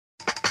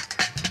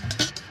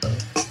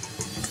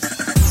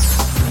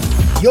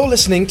You're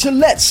listening to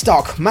Let's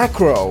Talk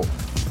Macro.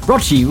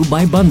 Brought to you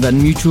by Bandhan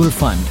Mutual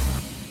Fund.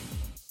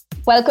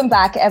 Welcome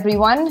back,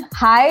 everyone.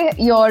 Hi,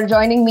 you're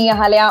joining me,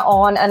 Ahalya,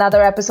 on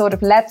another episode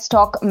of Let's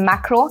Talk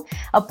Macro,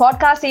 a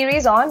podcast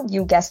series on,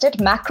 you guessed it,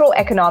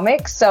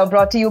 macroeconomics,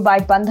 brought to you by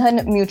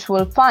Bandhan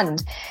Mutual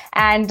Fund.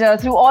 And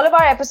through all of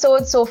our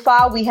episodes so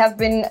far, we have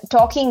been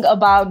talking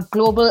about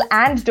global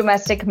and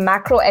domestic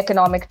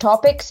macroeconomic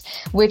topics,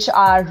 which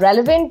are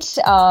relevant,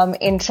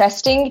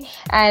 interesting,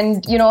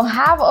 and,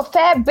 have a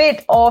fair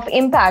bit of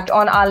impact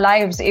on our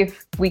lives,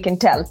 if we can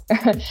tell.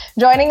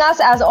 Joining us,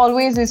 as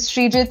always, is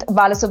Sreejith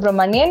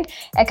Balasubramanian,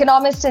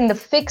 economist in the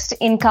fixed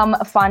income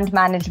fund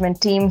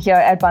management team here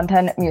at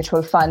Bandhan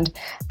Mutual Fund.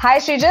 Hi,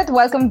 Sreejith.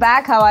 Welcome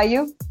back. How are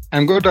you?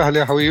 I'm good,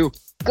 Ahalya. How are you?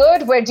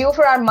 Good. We're due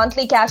for our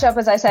monthly catch-up,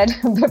 as I said,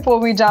 before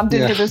we jumped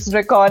into this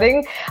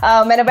recording.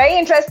 And a very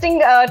interesting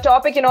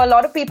topic. A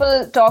lot of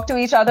people talk to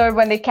each other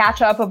when they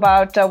catch up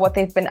about what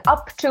they've been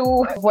up to,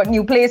 what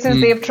new places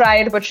they've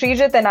tried. But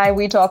Sreejith and I,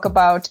 we talk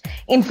about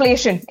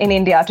inflation in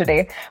India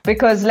today.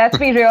 Because let's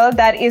be real,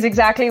 that is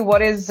exactly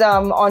what is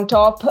on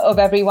top of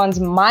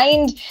everyone's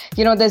mind.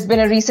 There's been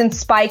a recent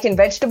spike in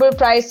vegetable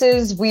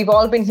prices. We've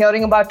all been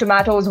hearing about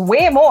tomatoes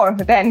way more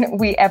than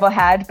we ever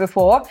had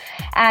before.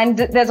 And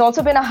there's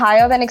also been a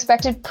higher than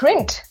expected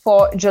print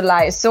for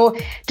July. So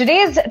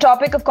today's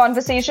topic of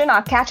conversation,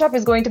 our catch-up,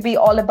 is going to be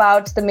all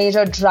about the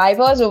major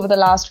drivers over the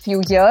last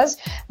few years,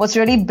 what's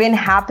really been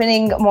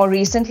happening more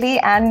recently,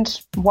 and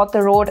what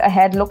the road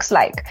ahead looks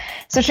like.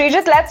 So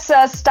Sreejith, let's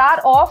start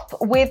off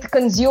with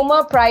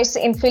consumer price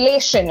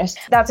inflation.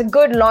 That's a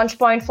good launch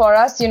point for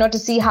us, to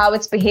see how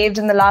it's behaved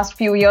in the last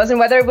few years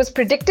and whether it was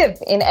predictive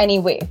in any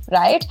way,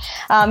 right?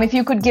 If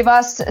you could give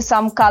us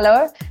some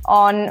color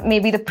on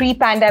maybe the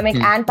pre-pandemic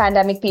and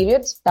pandemic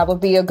periods, that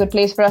would be a good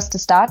place for us to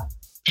start.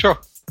 Sure.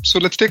 So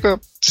let's take a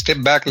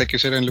step back, like you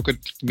said, and look at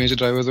the major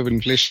drivers of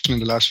inflation in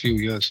the last few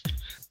years.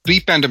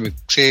 Pre-pandemic,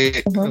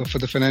 say for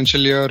the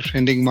financial year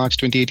ending March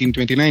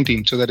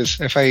 2018-2019, so that is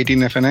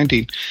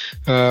FY18,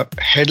 FY19,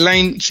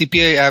 headline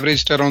CPI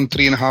averaged around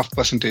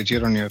 3.5%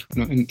 year on year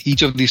in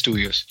each of these 2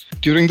 years.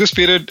 During this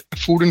period,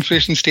 food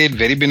inflation stayed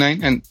very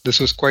benign, and this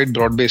was quite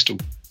broad-based too.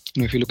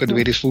 If you look at the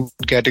various food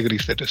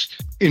categories, that is.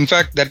 In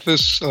fact, that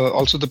was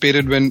also the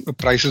period when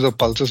prices of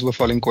pulses were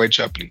falling quite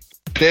sharply.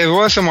 There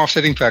were some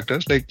offsetting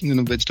factors like,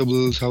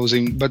 vegetables,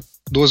 housing, but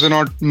those were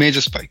not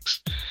major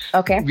spikes.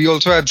 Okay. We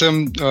also had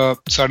some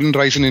sudden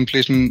rise in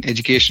inflation in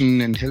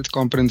education and health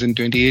components in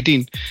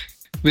 2018,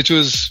 which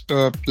was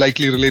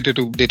likely related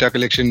to data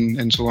collection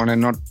and so on,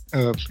 and not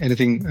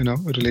anything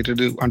related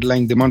to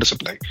underlying demand or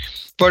supply.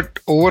 But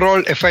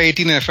overall,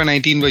 FY18 and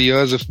FY19 were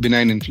years of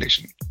benign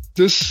inflation.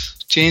 This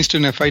changed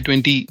in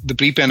FY20, the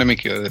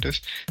pre-pandemic year, that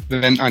is,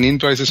 when onion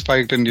prices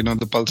spiked and,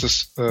 the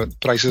pulses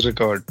prices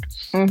recovered.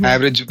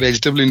 Average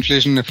vegetable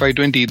inflation in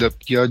FY20, the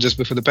year just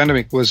before the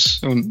pandemic,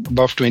 was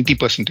above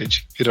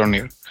 20% year on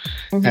year.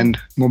 And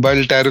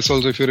mobile tariffs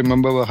also, if you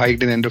remember, were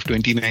hiked in end of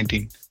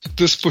 2019.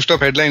 This pushed up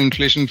headline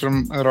inflation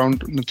from around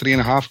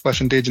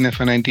 3.5% in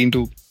FY19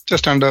 to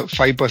just under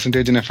 5%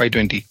 in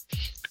FY20.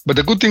 But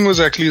the good thing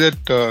was actually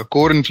that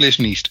core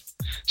inflation eased.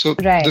 So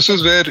This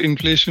is where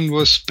inflation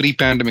was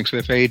pre-pandemic. So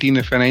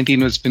FY18,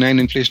 FY19 was benign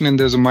inflation, and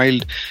there's a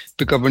mild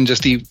pickup in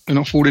just the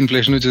food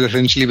inflation, which is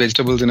essentially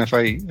vegetables in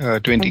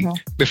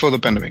FY20 before the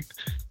pandemic.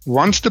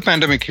 Once the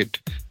pandemic hit,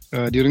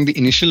 during the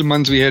initial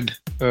months, we had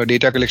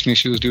data collection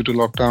issues due to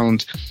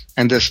lockdowns,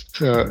 and this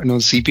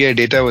CPI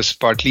data was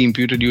partly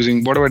imputed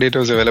using whatever data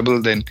was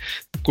available then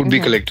could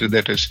be collected.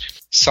 That is,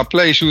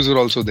 supply issues were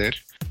also there,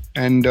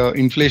 and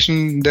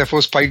inflation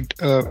therefore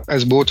spiked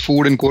as both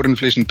food and core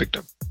inflation picked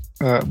up.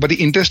 But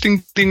the interesting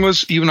thing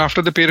was, even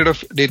after the period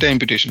of data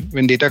imputation,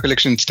 when data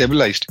collection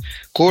stabilized,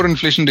 core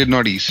inflation did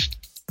not ease.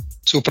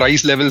 So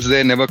price levels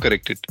there never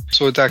corrected.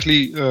 So it's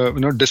actually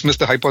dismissed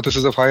the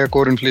hypothesis of higher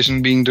core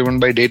inflation being driven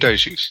by data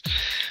issues.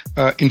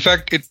 In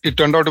fact, it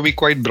turned out to be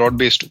quite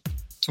broad-based too.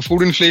 So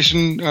food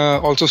inflation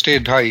also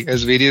stayed high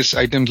as various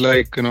items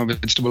like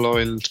vegetable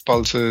oils,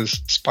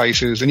 pulses,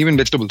 spices, and even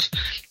vegetables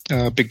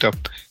picked up.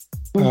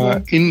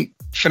 In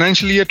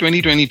financial year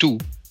 2022,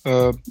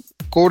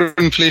 core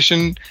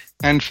inflation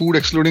and food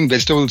excluding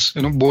vegetables,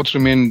 both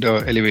remained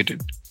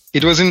elevated.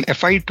 It was in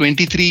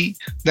FY23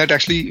 that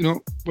actually,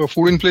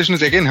 food inflation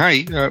is again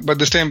high, but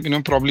this time,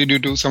 probably due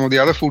to some of the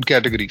other food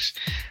categories.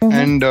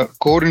 And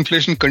core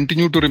inflation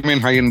continued to remain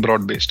high and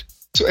broad-based.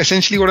 So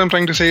essentially what I'm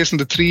trying to say is in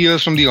the 3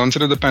 years from the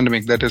onset of the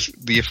pandemic, that is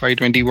the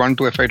FY21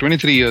 to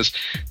FY23 years,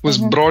 was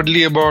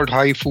broadly about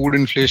high food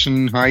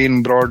inflation, high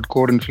and broad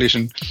core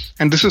inflation.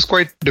 And this is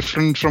quite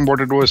different from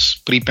what it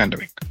was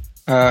pre-pandemic.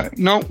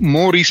 Now,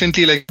 more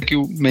recently, like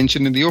you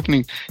mentioned in the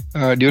opening,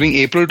 during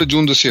April to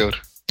June this year,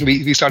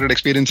 we started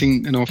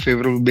experiencing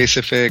favorable base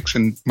effects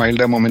and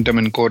milder momentum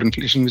in core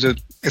inflation, which are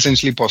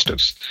essentially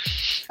positives.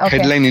 Okay.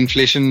 Headline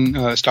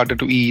inflation started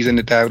to ease, and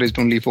it averaged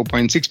only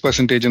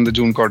 4.6% in the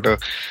June quarter.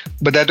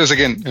 But that was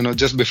again,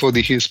 just before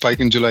the spike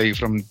in July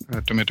from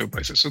tomato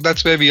prices. So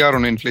that's where we are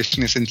on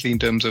inflation, essentially in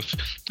terms of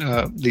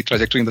the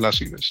trajectory in the last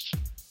few years.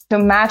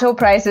 Tomato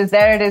prices,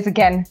 there it is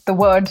again, the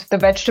word, the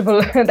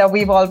vegetable that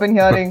we've all been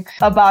hearing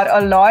about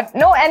a lot.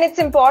 No, and it's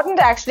important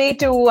actually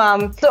to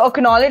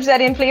acknowledge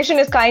that inflation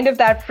is kind of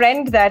that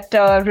friend that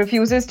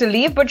refuses to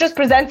leave, but just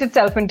presents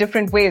itself in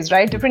different ways,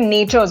 right? Different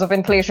natures of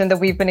inflation that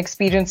we've been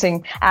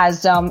experiencing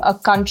as a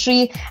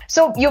country.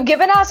 So you've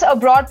given us a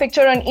broad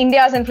picture on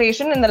India's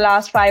inflation in the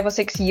last 5 or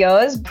 6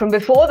 years from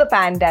before the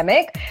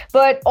pandemic,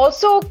 but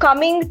also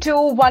coming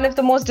to one of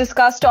the most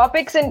discussed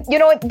topics. And,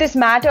 this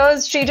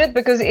matters, Sreejith,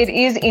 because it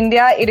is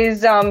India. It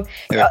is a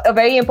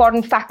very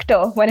important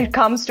factor when it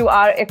comes to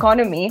our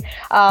economy,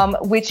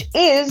 which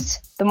is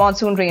the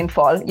monsoon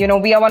rainfall.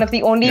 We are one of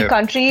the only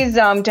countries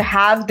to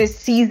have this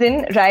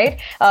season, right?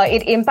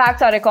 It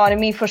impacts our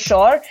economy for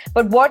sure.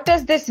 But what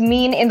does this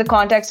mean in the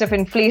context of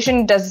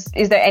inflation?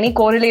 Is there any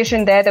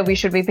correlation there that we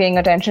should be paying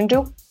attention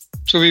to?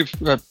 So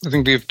I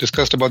think we've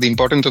discussed about the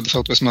importance of the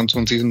Southwest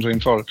monsoon season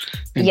rainfall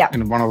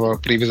in one of our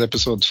previous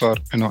episodes for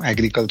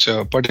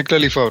agriculture,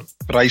 particularly for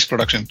rice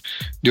production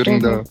during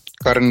the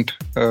current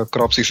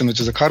crop season,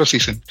 which is the Kharif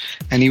season,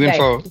 and even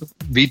for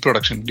wheat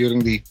production during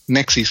the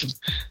next season,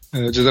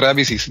 which is the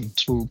Rabi season,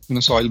 through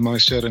soil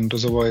moisture and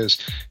reservoirs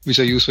which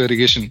are used for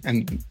irrigation,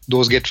 and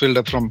those get filled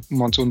up from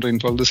monsoon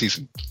rainfall this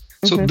season.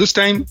 So this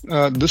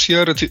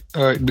year,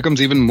 it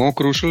becomes even more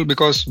crucial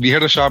because we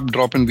had a sharp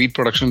drop in wheat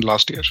production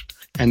last year,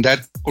 and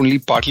that only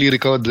partly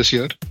recovered this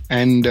year.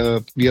 And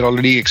we are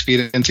already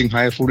experiencing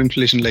higher food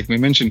inflation, like we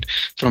mentioned,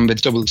 from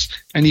vegetables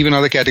and even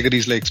other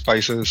categories like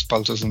spices,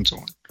 pulses, and so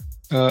on.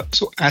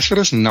 So as far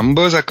as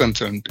numbers are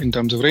concerned, in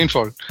terms of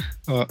rainfall,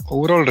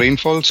 overall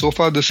rainfall so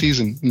far this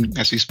season,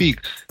 as we speak,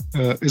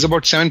 is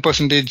about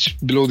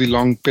 7% below the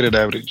long period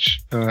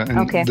average.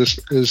 This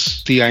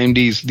is the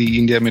IMD's, the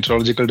India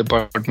Meteorological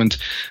Department's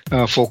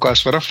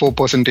forecast for a 4%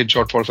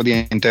 shortfall for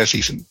the entire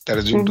season, that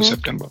is June to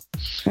September.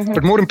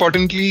 But more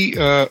importantly,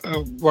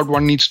 what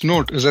one needs to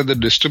note is that the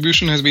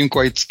distribution has been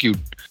quite skewed.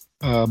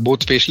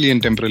 Both spatially and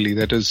temporally,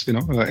 that is,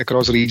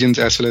 across regions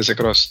as well as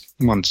across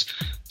months.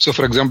 So,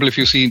 for example, if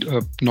you see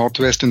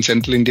northwest and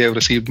central India have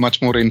received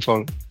much more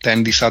rainfall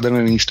than the southern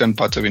and eastern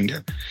parts of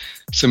India.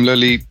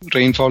 Similarly,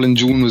 rainfall in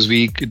June was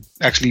weak. It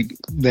actually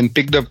then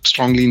picked up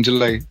strongly in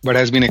July, but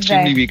has been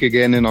extremely weak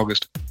again in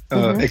August,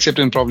 except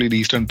in probably the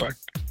eastern part.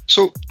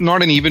 So,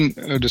 not an even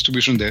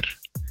distribution there.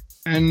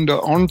 And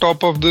on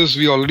top of this,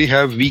 we already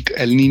have weak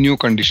El Nino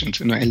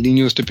conditions. El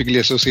Nino is typically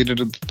associated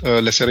with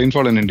lesser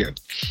rainfall in India.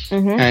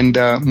 And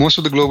most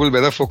of the global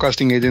weather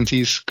forecasting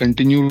agencies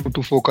continue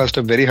to forecast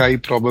a very high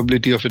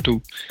probability of it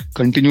to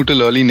continue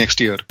till early next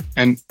year,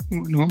 and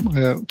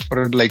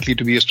for it likely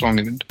to be a strong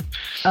event.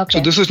 So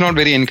this is not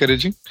very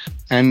encouraging,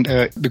 and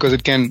because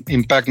it can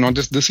impact not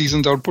just this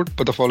season's output,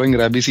 but the following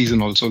Rabi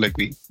season also, like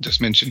we just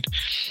mentioned.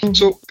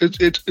 So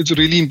it's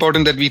really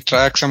important that we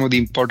track some of the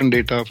important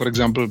data. For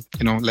example,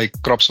 like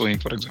crop sowing,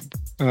 for example.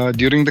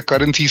 During the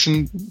current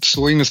season,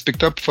 sowing is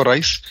picked up for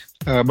rice,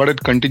 but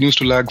it continues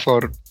to lag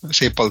for,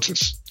 say,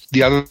 pulses.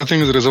 The other thing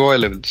is reservoir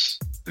levels.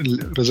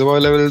 Reservoir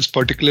levels,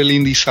 particularly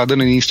in the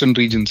southern and eastern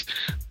regions,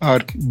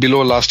 are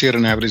below last year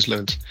and average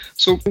levels.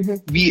 So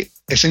we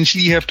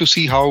essentially have to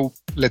see how,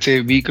 let's say,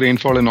 weak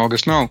rainfall in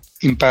August now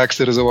impacts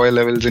the reservoir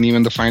levels and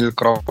even the final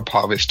crop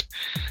harvest.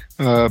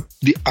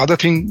 The other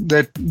thing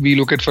that we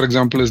look at, for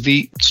example, is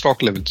the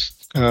stock levels.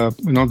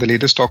 The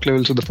latest stock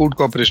levels of the Food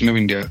Corporation of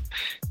India,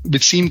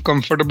 which seem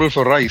comfortable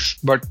for rice,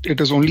 but it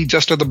is only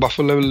just at the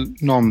buffer level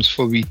norms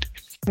for wheat.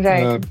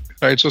 Right.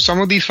 So some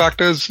of these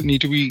factors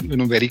need to be,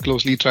 very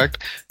closely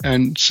tracked.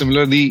 And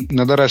similarly,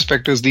 another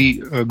aspect is the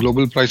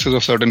global prices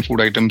of certain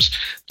food items.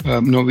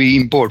 We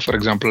import, for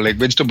example, like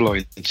vegetable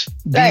oils.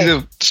 These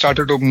have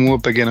started to move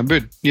up again a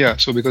bit. Yeah.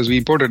 So because we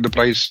imported, the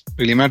price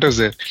really matters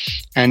there.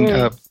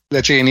 And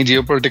let's say any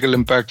geopolitical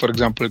impact, for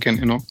example,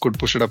 could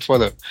push it up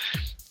further.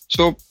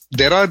 So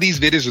there are these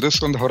various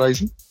risks on the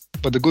horizon,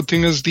 but the good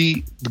thing is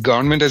the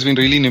government has been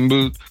really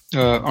nimble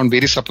on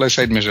various supply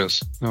side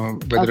measures,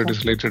 whether it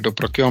is related to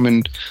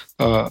procurement,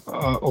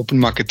 open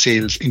market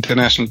sales,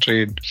 international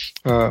trade,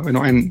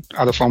 and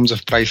other forms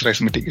of price rise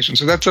mitigation.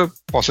 So that's a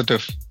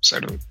positive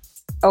side of it.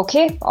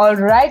 Okay, all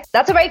right.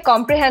 That's a very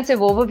comprehensive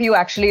overview,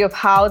 actually, of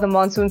how the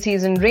monsoon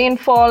season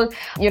rainfall,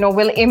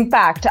 will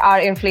impact our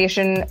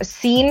inflation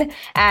scene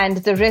and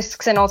the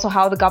risks, and also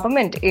how the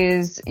government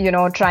is,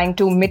 trying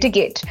to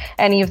mitigate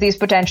any of these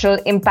potential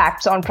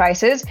impacts on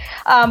prices.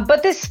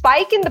 But this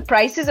spike in the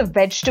prices of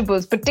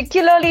vegetables,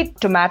 particularly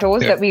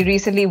tomatoes, that we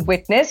recently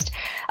witnessed,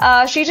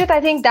 Sreejith, I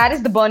think that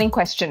is the burning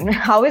question.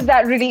 How is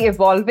that really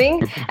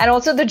evolving? And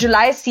also the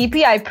July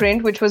CPI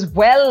print, which was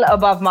well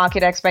above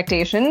market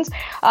expectations.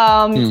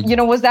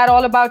 Was that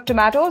all about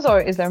tomatoes,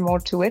 or is there more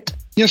to it?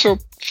 Yeah, so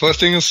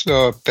first thing is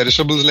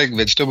perishables like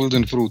vegetables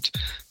and fruits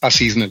are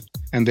seasonal,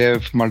 and they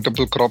have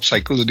multiple crop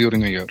cycles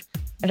during a year.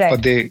 Right.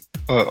 But they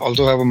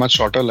also have a much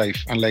shorter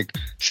life, unlike,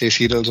 say,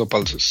 cereals or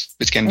pulses,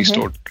 which can be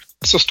stored.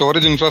 So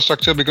storage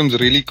infrastructure becomes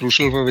really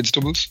crucial for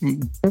vegetables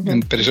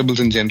and perishables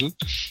in general.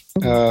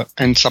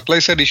 And supply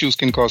side issues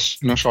can cause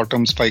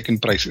short-term spike in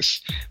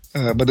prices.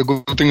 But the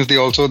good thing is they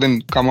also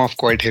then come off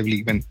quite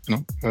heavily when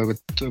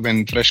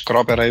when fresh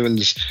crop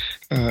arrivals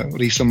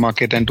reach the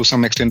market, and to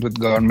some extent with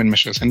government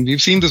measures. And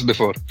we've seen this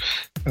before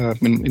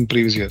in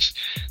previous years.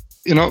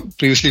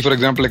 Previously, for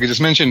example, like I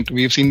just mentioned,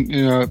 we've seen,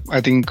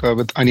 I think,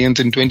 with onions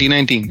in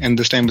 2019, and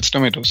this time with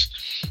tomatoes.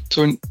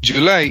 So in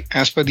July,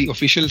 as per the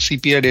official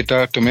CPI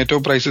data,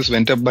 tomato prices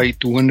went up by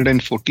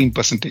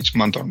 214%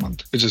 month on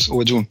month, which is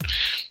over June.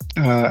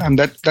 And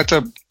that's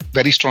a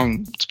very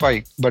strong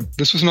spike. But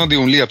this was not the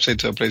only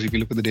upside surprise if you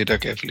look at the data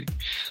carefully.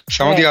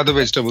 Some of the other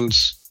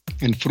vegetables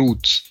and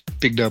fruits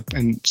picked up,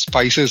 and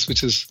spices,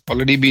 which has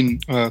already been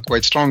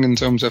quite strong in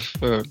terms of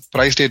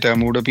price data,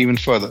 moved up even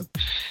further.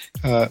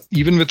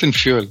 Even within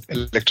fuel,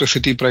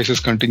 electricity prices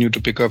continue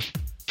to pick up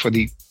for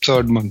the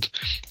third month,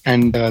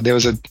 and there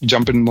was a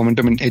jump in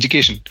momentum in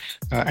education,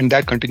 and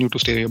that continued to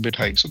stay a bit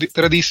high. So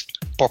there are these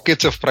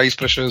pockets of price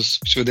pressures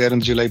which were there in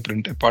the July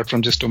print, apart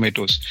from just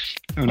tomatoes,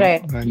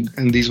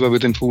 and these were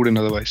within food and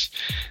otherwise.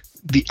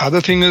 The other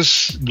thing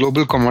is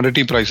global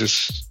commodity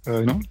prices.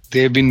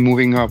 They've been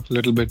moving up a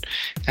little bit,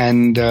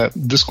 and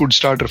this could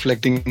start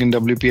reflecting in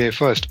WPI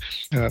first.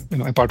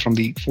 Apart from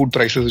the food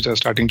prices, which are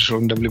starting to show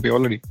in WPI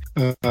already.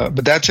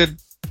 But that said,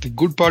 the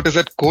good part is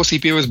that core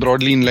CPI was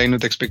broadly in line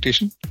with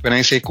expectation. When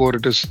I say core,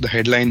 it is the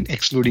headline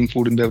excluding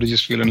food and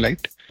beverages, fuel and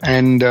light.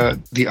 And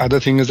the other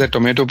thing is that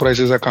tomato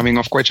prices are coming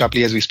off quite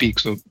sharply as we speak.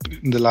 So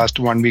in the last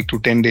 1 week to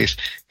 10 days,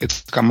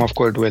 it's come off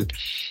quite well.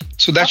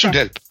 So that should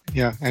help.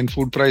 Yeah. And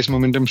food price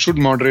momentum should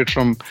moderate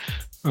from,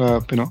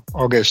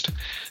 August.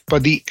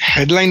 But the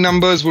headline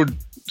numbers would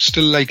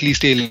still likely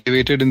stay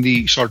elevated in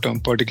the short term,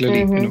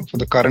 particularly, for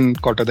the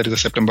current quarter, that is the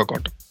September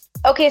quarter.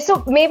 Okay,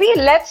 so maybe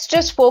let's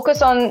just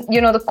focus on,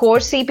 the core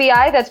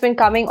CPI that's been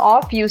coming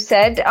off, you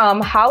said.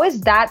 How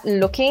is that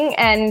looking?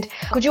 And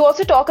could you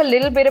also talk a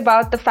little bit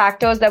about the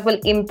factors that will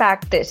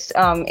impact this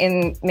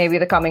in maybe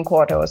the coming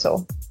quarter or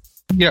so?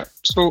 Yeah.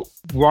 So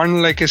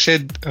one, like I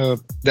said,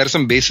 there are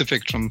some base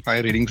effects from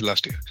higher readings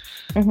last year.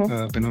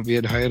 We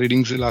had higher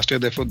readings last year,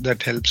 therefore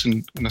that helps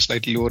in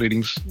slightly lower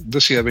readings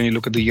this year when you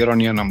look at the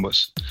year-on-year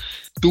numbers.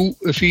 Two,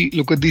 if we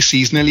look at the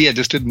seasonally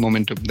adjusted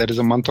momentum, that is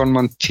a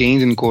month-on-month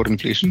change in core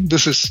inflation,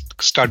 this has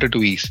started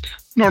to ease.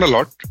 Not a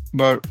lot,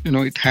 but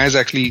it has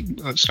actually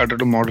started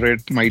to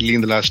moderate mildly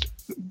in the last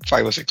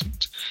 5 or 6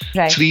 months.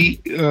 Right. Three,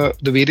 the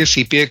various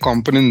CPI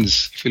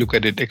components, if you look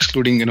at it,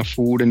 excluding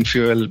food and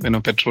fuel,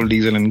 petrol,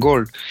 diesel, and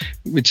gold,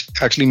 which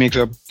actually makes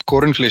up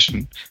core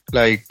inflation,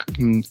 like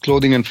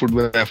clothing and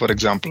footwear, for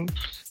example,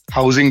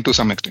 housing to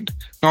some extent.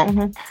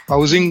 Now,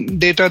 housing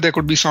data, there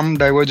could be some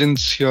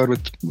divergence here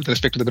with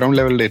respect to the ground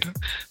level data.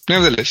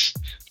 Nevertheless,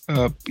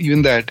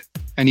 even that,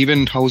 and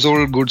even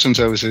household goods and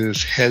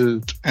services,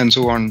 health, and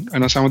so on,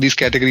 some of these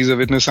categories have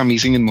witnessed some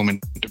easing in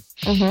momentum.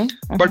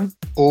 But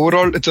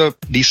overall, it's a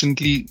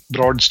decently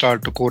broad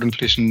start to core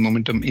inflation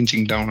momentum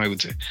inching down, I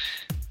would say.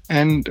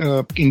 And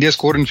India's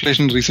core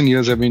inflation in recent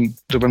years have been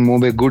driven more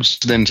by goods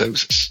than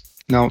services.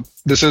 Now,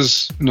 this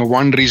is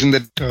one reason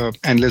that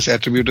analysts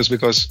attribute is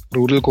because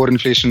rural core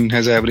inflation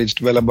has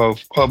averaged well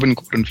above urban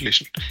core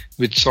inflation,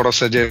 which sort of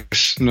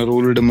suggests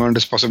rural demand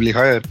is possibly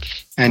higher,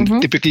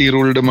 and typically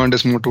rural demand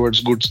is more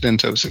towards goods than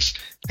services.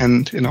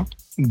 And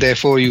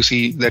therefore you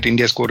see that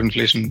India's core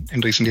inflation in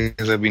recent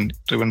years have been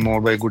driven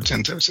more by goods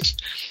and services.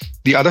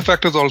 The other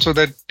factor is also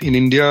that in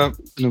India,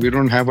 we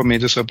don't have a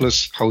major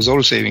surplus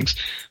household savings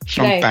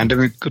from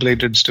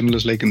pandemic-related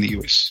stimulus like in the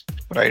US,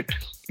 right?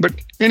 But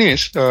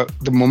anyways,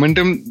 the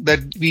momentum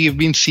that we have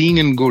been seeing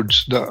in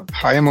goods, the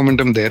higher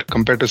momentum there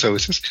compared to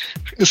services,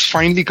 is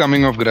finally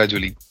coming off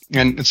gradually,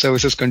 and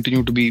services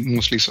continue to be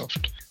mostly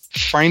soft.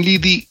 Finally,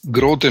 the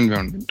growth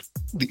environment,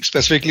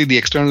 specifically the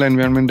external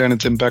environment and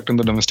its impact on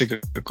the domestic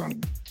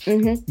economy.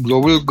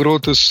 Global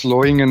growth is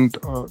slowing and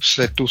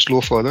set to slow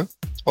further,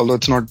 although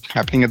it's not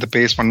happening at the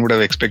pace one would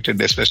have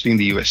expected, especially in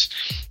the US.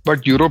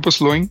 But Europe is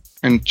slowing,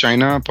 and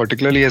China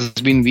particularly has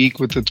been weak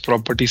with its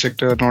property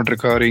sector not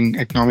recovering,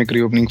 economic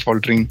reopening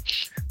faltering.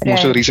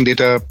 Most of the recent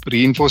data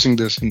reinforcing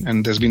this,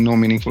 and there's been no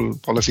meaningful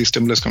policy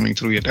stimulus coming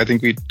through yet. I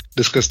think we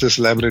discussed this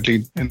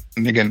elaborately, and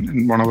again,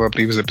 in one of our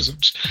previous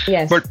episodes.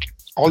 Yes. But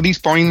all these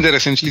points are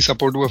essentially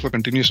supportive of a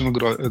continuation of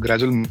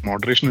gradual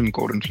moderation in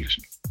core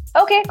inflation.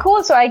 Okay,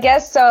 cool. So I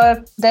guess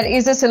there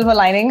is a silver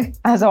lining,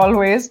 as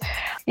always.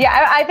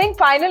 Yeah, I think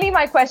finally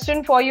my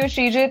question for you,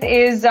 Sreejith,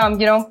 is,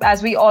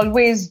 as we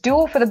always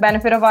do for the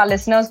benefit of our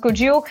listeners, could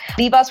you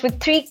leave us with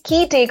 3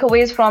 key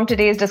takeaways from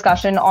today's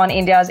discussion on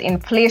India's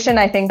inflation?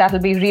 I think that will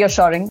be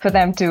reassuring for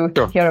them to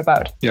hear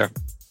about. Yeah.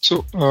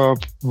 So,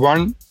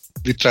 one,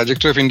 the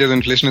trajectory of India's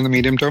inflation in the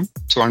medium term.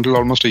 So until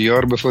almost a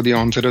year before the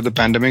onset of the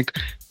pandemic,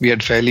 we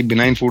had fairly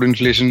benign food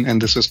inflation,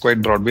 and this was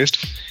quite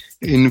broad-based.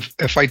 In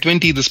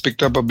FY20, this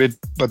picked up a bit,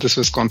 but this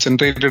was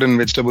concentrated in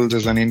vegetables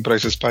as onion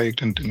prices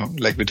spiked,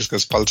 and like we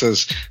discussed,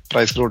 pulses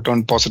price growth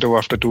turned positive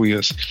after 2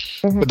 years.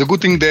 But the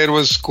good thing there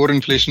was core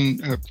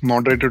inflation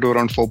moderated to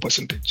around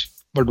 4%.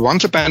 But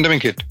once the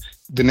pandemic hit,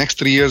 the next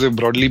 3 years have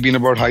broadly been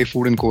about high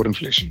food and core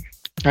inflation.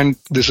 And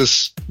this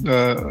has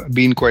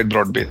been quite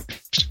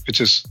broad-based, which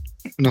is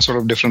sort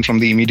of different from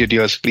the immediate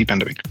years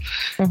pre-pandemic.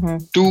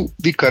 To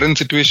the current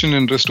situation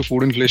and risk to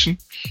food inflation.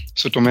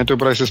 So tomato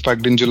prices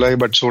spiked in July,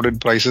 but so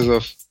did prices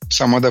of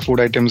some other food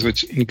items,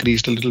 which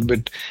increased a little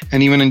bit,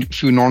 and even in a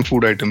few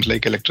non-food items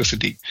like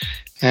electricity.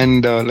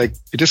 And like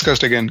we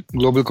discussed again,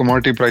 global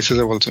commodity prices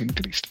have also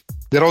increased.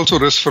 There are also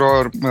risks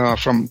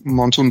from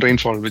monsoon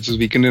rainfall, which is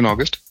weakened in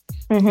August,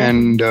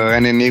 and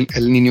an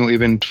El Nino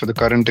event for the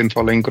current and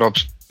following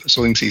crops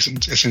sowing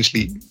seasons,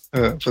 essentially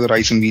for the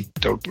rice and wheat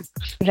output.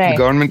 Right. The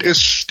government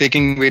is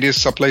taking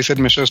various supply side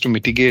measures to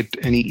mitigate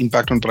any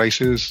impact on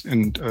prices,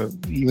 and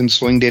even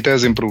sowing data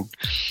has improved.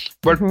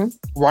 But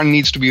one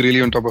needs to be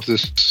really on top of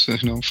this,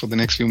 for the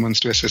next few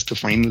months to assess the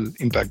final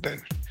impact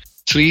there.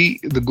 3,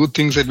 the good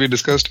things that we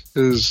discussed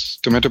is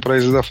tomato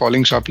prices are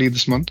falling sharply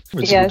this month,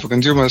 which is good for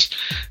consumers.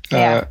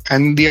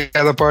 And the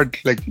other part,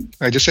 like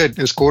I just said,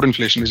 is core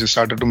inflation, which has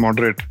started to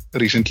moderate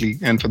recently.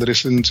 And for the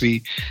reasons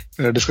we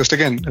discussed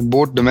again,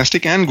 both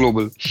domestic and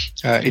global,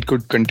 it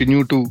could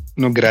continue to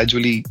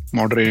gradually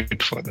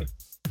moderate further.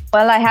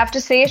 Well, I have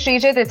to say,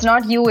 Sreejith, it's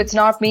not you, it's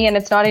not me, and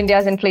it's not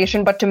India's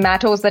inflation, but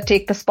tomatoes that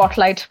take the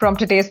spotlight from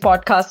today's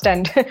podcast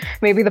and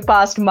maybe the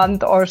past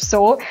month or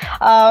so.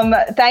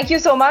 Thank you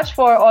so much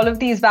for all of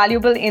these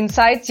valuable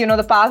insights.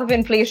 The path of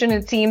inflation,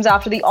 it seems,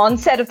 after the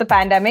onset of the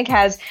pandemic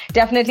has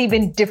definitely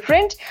been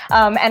different.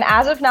 And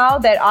as of now,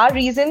 there are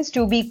reasons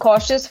to be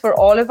cautious for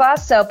all of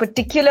us,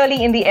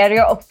 particularly in the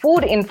area of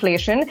food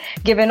inflation,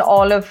 given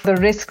all of the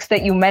risks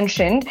that you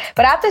mentioned.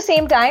 But at the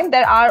same time,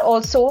 there are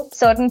also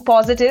certain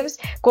positives.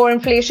 Core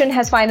inflation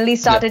has finally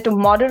started to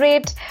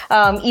moderate,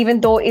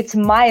 even though it's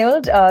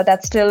mild.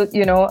 That's still,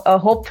 a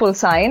hopeful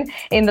sign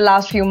in the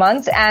last few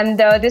months. And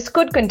this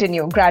could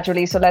continue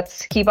gradually. So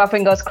let's keep our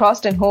fingers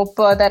crossed and hope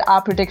that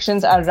our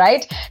predictions are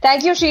right.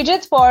 Thank you,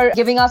 Sreejith, for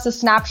giving us a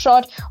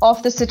snapshot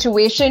of the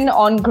situation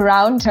on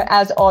ground,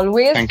 as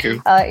always. Thank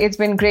you. It's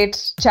been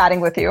great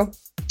chatting with you.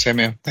 Same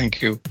here.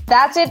 Thank you.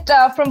 That's it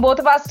from both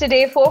of us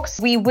today, folks.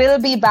 We will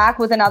be back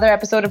with another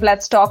episode of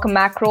Let's Talk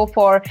Macro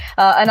for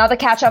another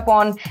catch up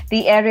on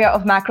the area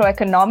of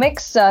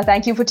macroeconomics.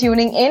 Thank you for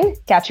tuning in.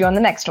 Catch you on the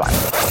next one.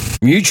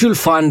 Mutual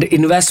fund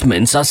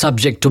investments are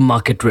subject to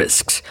market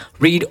risks.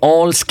 Read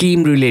all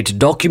scheme-related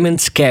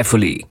documents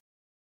carefully.